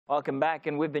Welcome back,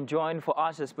 and we've been joined for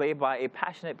arts display by a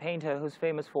passionate painter who's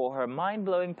famous for her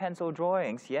mind-blowing pencil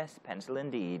drawings. Yes, pencil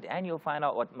indeed. And you'll find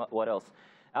out what else.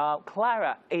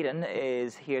 Clara Aiden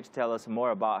is here to tell us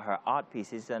more about her art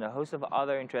pieces and a host of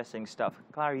other interesting stuff.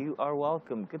 Clara, you are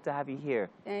welcome. Good to have you here.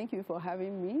 Thank you for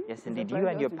having me. Yes, indeed. You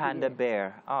and your panda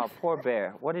bear. Oh, poor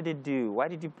bear. What did it do? Why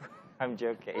did you... I'm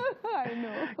joking. I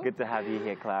know. Good to have you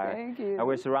here, Clara. Thank you. And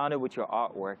we're surrounded with your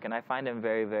artwork, and I find them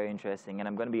very, very interesting. And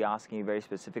I'm going to be asking you very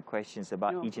specific questions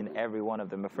about each and every one of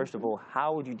them. But first of all,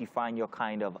 how would you define your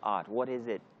kind of art? What is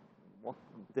it? What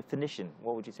definition?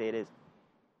 What would you say it is?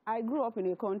 I grew up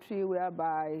in a country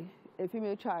whereby a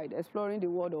female child exploring the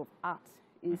world of art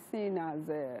is seen as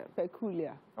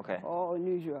peculiar or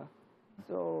unusual.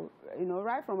 So, you know,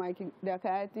 right from my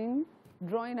kindergarten,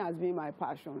 drawing has been my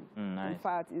passion. Nice. In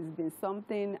fact, it's been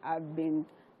something I've been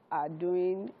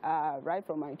doing right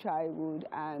from my childhood,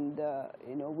 and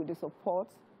you know, with the support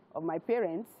of my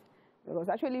parents, because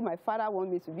actually my father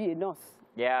wanted me to be a nurse.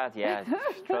 Yeah,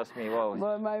 trust me. Whoa.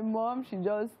 But my mom, she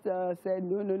just said,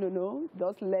 no,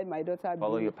 just let my daughter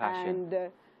follow your passion.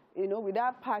 And you know, with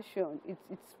that passion,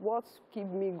 it's what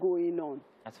keeps me going on.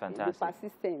 That's fantastic. The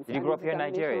persistence. Did you grow up here in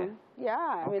Nigeria?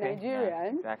 Yeah, I'm a Nigerian.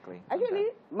 Yeah, exactly. Actually,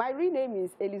 my real name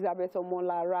is Elizabeth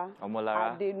Omolara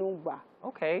Adenugba.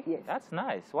 Okay, yes. That's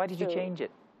nice. Why did you change it?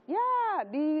 Yeah,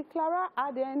 the Clara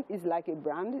Aden is like a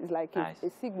brand. It's like a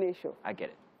signature. I get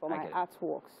it. For my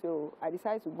artwork. So I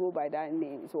decided to go by that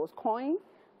name. It was coined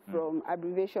from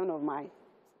abbreviation of my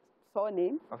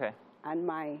surname and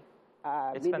my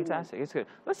it's fantastic. It's good.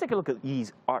 Let's take a look at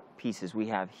these art pieces we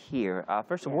have here.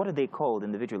 First of all, what are they called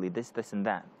individually? This, and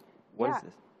that. What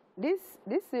is this?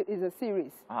 This is a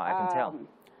series. I can tell.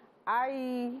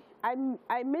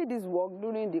 I made this work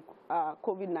during the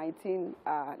COVID-19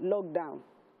 lockdown,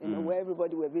 you know, where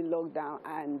everybody were being locked down,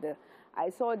 and I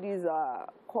saw this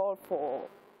call for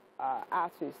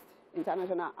artists,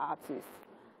 international artists,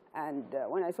 and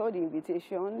when I saw the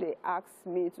invitation, they asked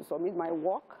me to submit my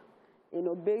work, you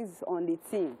know, based on the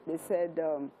theme. They said,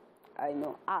 you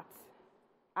know, art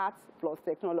plus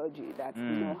technology. That you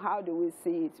know, how do we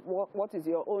see it? What is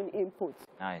your own input?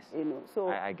 Nice. You know, so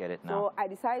I get it now. So I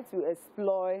decided to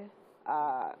explore,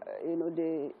 you know,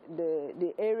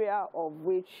 the area of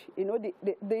which, you know,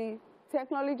 the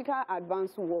technological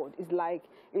advanced world is like,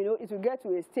 you know, it will get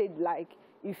to a stage like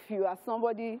if you are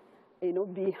somebody, you know,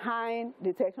 behind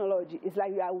the technology, it's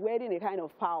like you are wearing a kind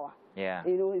of power. Yeah.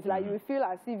 You know, it's like you feel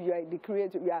as if you are the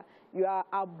creator, you are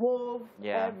above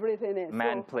everything else.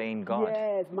 Man playing God.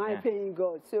 Yes, man playing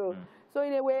God. So so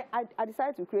in a way, I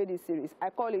decided to create this series. I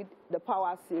call it the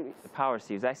Power Series. The Power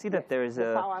Series. I see that there's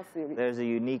a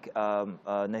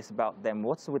uniqueness about them.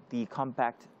 What's with the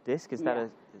compact disc? Is that a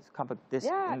compact disc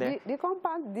in there? The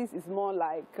compact disc is more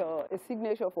like a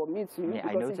signature for me too. Yeah,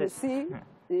 because if you see,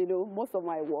 you know, most of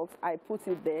my works, I put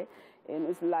it there, and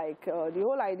it's like the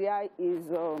whole idea is,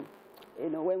 you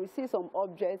know, when we see some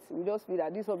objects, we just feel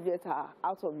that these objects are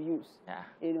out of use. Yeah.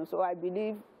 You know, so I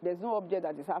believe there's no object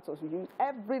that is out of use.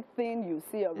 Everything you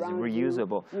see around is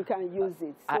reusable. You can use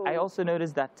it. So I also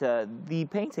noticed that the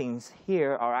paintings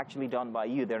here are actually done by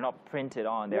you. They're not printed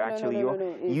on. They're actually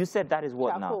you said that is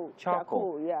what charcoal, now?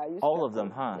 Charcoal. Yeah. All of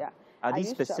them, huh? Yeah. Are these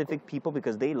specific people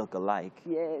because they look alike?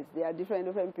 Yes, they are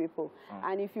different people.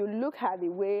 And if you look at the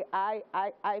way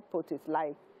I put it,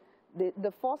 like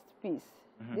the first piece,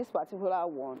 this particular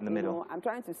one, in the middle. Know, I'm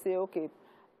trying to say, okay,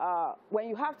 when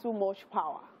you have too much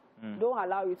power, don't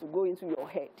allow it to go into your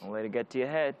head. Don't let it get to your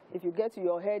head. If you get to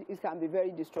your head, it can be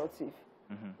very destructive.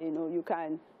 You know, you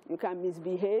can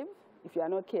misbehave if you are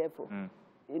not careful.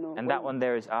 You know, and that one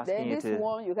there is asking you to... This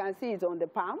one, you can see it on the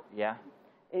palm. Yeah.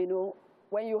 You know,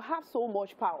 when you have so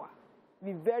much power,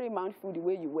 be very mindful the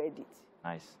way you word it.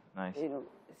 Nice, nice. You know,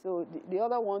 so the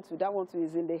other one too, that one too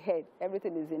is in the head.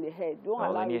 Everything is in the head. Don't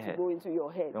allow it to go into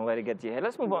your head. Don't let it get to your head.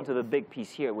 Let's move on to the big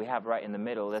piece here we have right in the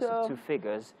middle. There's the two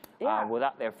figures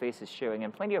without their faces showing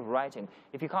and plenty of writing.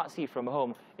 If you can't see it from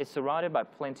home, it's surrounded by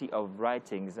plenty of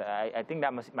writings. I think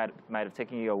that might have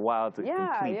taken you a while to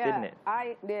complete, didn't it?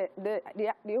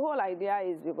 The whole idea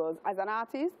is because as an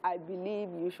artist, I believe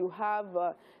you should have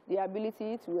the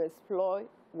ability to explore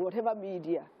whatever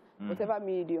media. Whatever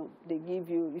medium they give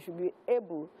you, you should be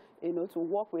able, you know, to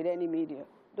work with any medium.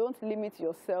 Don't limit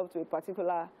yourself to a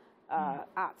particular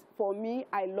art. For me,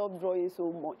 I love drawing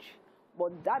so much,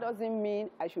 but that doesn't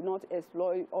mean I should not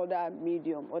explore other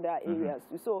medium, other areas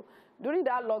too. So during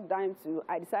that lockdown too,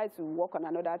 I decided to work on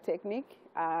another technique.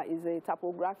 It's a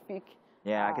typographic.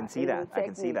 Yeah, I can see that. I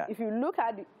can see that. If you look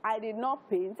at it, I did not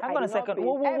paint. Hang on a second.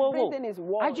 Whoa. Everything is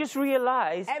words. I just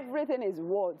realized everything is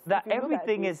words. That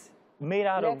everything is made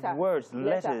out of words,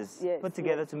 letters yes, put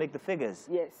together to make the figures.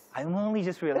 Yes. I'm only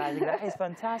just realizing that is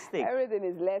fantastic. Everything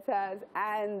is letters,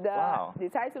 and wow. the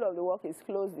title of the work is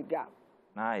Close the Gap.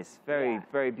 Nice. Very,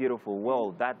 very beautiful.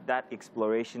 Well, that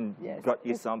exploration got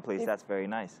you someplace. That's very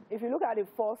nice. If you look at the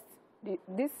first,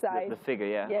 this side. The figure,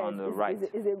 yes, on the right.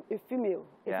 Is a female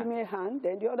hand.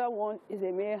 Then the other one is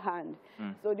a male hand.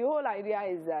 So the whole idea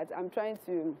is that I'm trying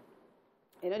to,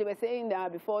 you know, they were saying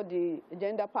that before the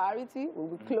gender parity will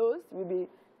be closed, will be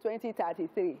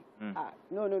 2033.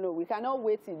 No. We cannot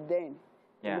wait till then.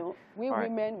 Yeah. You know, we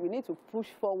women, we need to push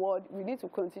forward. We need to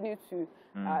continue to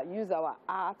use our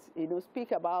art, you know,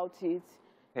 speak about it.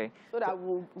 Okay. So that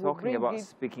we'll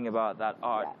speaking about that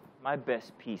art, my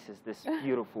best piece is this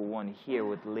beautiful one here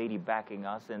with the lady backing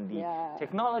us and the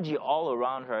technology all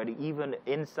around her, even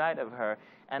inside of her.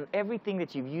 And everything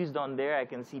that you've used on there, I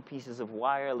can see pieces of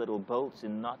wire, little bolts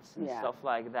and nuts and stuff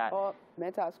like that. Or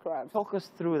metal scraps. Talk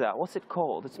us through that. What's it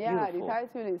called? It's beautiful. The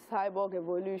title is Cyborg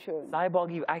Evolution.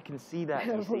 Cyborg, I can see that,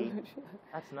 you see.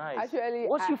 That's nice. Actually,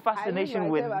 what's your fascination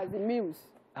with? I as the muse.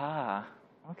 Ah,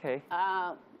 okay.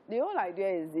 The whole idea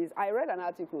is this. I read an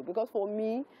article because for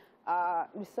me,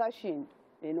 researching,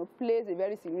 you know, plays a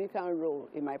very significant role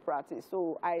in my practice.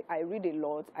 So I read a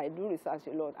lot, I do research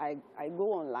a lot, I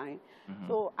go online.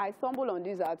 So I stumbled on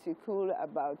this article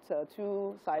about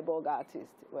two cyborg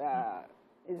artists. Where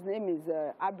his name is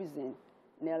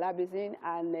Neil Abizin,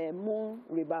 and Moon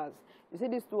Ribas. You see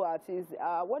these two artists,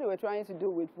 what they were trying to do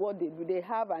with what they do, they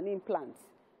have an implant.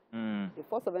 The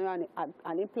first of them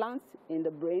an implant in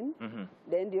the brain.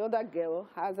 Then the other girl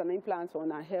has an implant on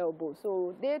her elbow.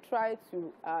 So they tried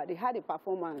to, they had a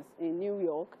performance in New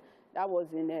York. That was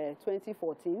in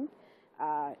 2014.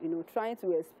 You know, trying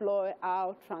to explore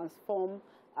how transform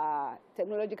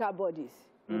technological bodies,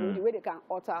 you know, the way they can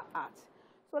alter art.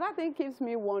 So that thing keeps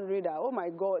me wondering that, oh my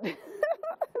God,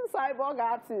 cyborg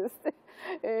artist,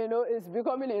 you know, is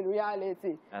becoming a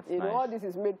reality. That's you know, nice. all this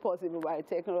is made possible by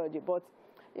technology. But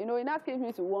you know, it that keeps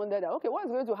me to wonder that, okay, what's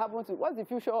going to happen to, what's the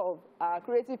future of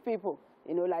creative people?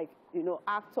 You know, like, you know,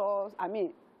 actors,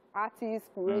 artists,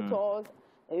 curators,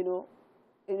 you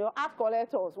know, art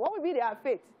collectors. What will be their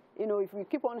fate? You know, if we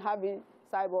keep on having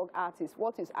cyborg artists,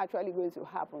 what is actually going to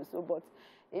happen? So, but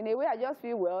in a way, I just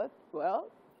feel, well,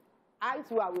 I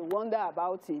too, I will wonder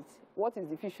about it. What is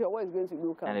the future? What is going to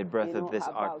look like? And it birthed this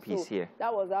art piece here.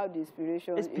 That was how the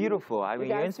inspiration. It's beautiful. I mean,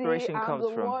 your inspiration comes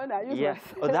from. Yeah.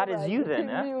 Oh, that is you then,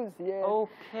 huh? Muse, yeah.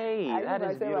 Okay, that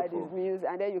is beautiful. Muse,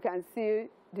 and then you can see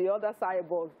the other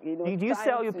cyborg. You know. Do you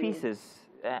sell your pieces?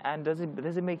 And does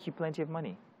it make you plenty of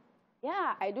money?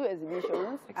 Yeah, I do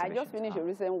exhibitions. I just finished a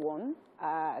recent one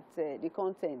at the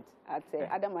content at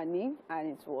Adam and Eve, and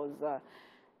it was,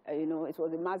 you know, it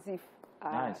was a massive.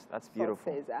 Nice, that's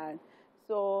beautiful. Success. And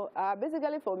so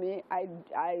basically for me, I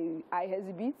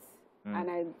exhibit and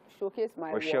I showcase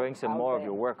my work. We're showing some more of there.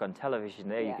 your work on television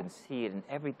there. You can see it, and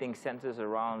everything centers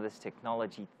around this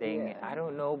technology thing. I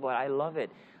don't know, but I love it.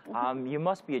 You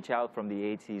must be a child from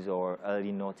the 80s or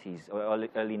early noughties or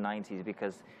early 90s,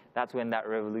 because that's when that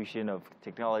revolution of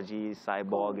technology,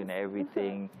 cyborg and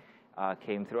everything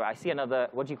came through. I see another,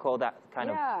 what do you call that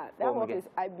kind of? Yeah, that work is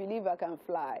I Believe I Can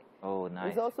Fly. Oh, nice.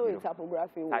 It's also a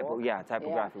typography work.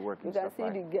 Typography work. You can see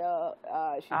the girl.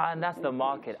 And that's the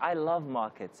market. I love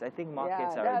markets. I think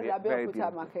markets are very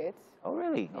beautiful. Market. Oh,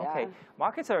 really? Okay.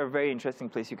 Markets are a very interesting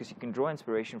place because you can draw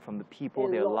inspiration from the people,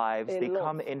 their lives. They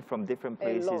come in from different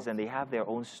places and they have their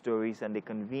own stories and they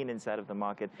convene inside of the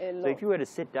market. So if you were to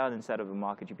sit down inside of the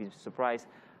market, you'd be surprised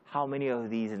how many of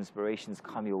these inspirations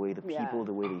come your way. The people,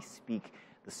 the way they speak,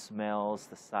 the smells,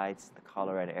 the sights, the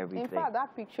color, and everything. In fact,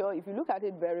 that picture, if you look at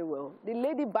it very well, the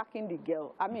lady backing the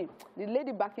girl, the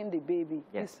lady backing the baby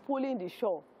is pulling the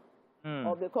shawl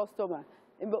of the customer.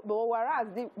 But whereas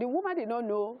the woman did not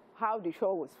know how the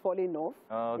shawl was falling off.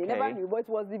 They never knew, but it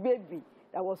was the baby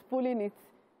that was pulling it.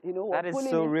 You know, that is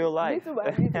so real life. Little by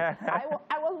little.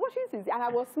 I was watching this and I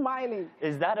was smiling.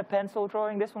 Is that a pencil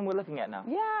drawing? This one we're looking at now?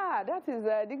 Yeah, that is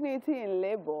Dignity in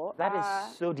Labor. That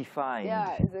is so defined.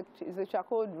 Yeah, it's a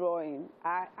charcoal drawing.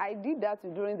 I did that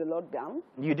during the lockdown.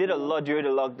 You did a lot during the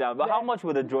lockdown, but how much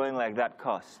would a drawing like that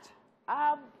cost?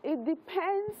 It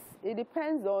depends. It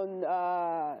depends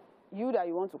on you that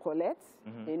you want to collect.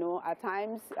 You know, at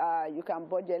times you can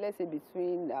budget, let's say,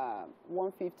 between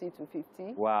 150 to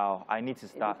 50. Wow, I need to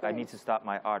start. I need to start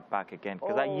my art back again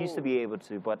because I used to be able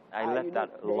to, but I left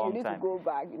that a long time. You need to go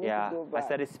back. You need to go back. I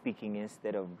started speaking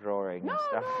instead of drawing and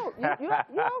stuff. No,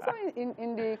 you're also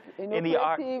in the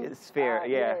art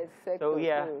sphere. So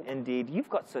indeed, you've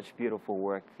got such beautiful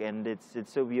work, and it's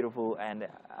so beautiful, and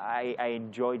I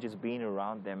enjoy just being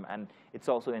around them, and it's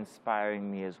also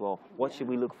inspiring me as well. What should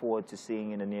we look forward forward to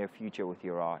seeing in the near future with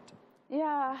your art?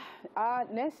 Yeah,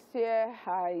 next year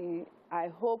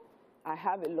I hope I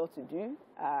have a lot to do.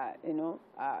 You know,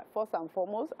 first and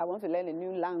foremost, I want to learn a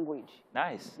new language.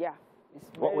 Nice. Yeah.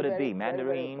 What would it be?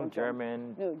 Mandarin,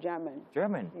 German? No, German.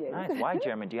 German. Yes. Nice. Why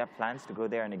German? Do you have plans to go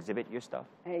there and exhibit your stuff?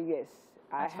 Yes.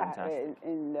 That's fantastic.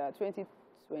 In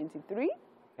 2023.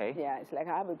 Okay. Yeah, it's like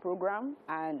I have a program,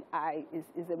 and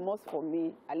it's a must for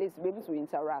me, at least to be able to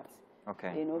interact.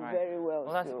 Okay. You know, right. very well.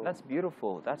 Well, that's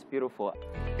beautiful. That's beautiful.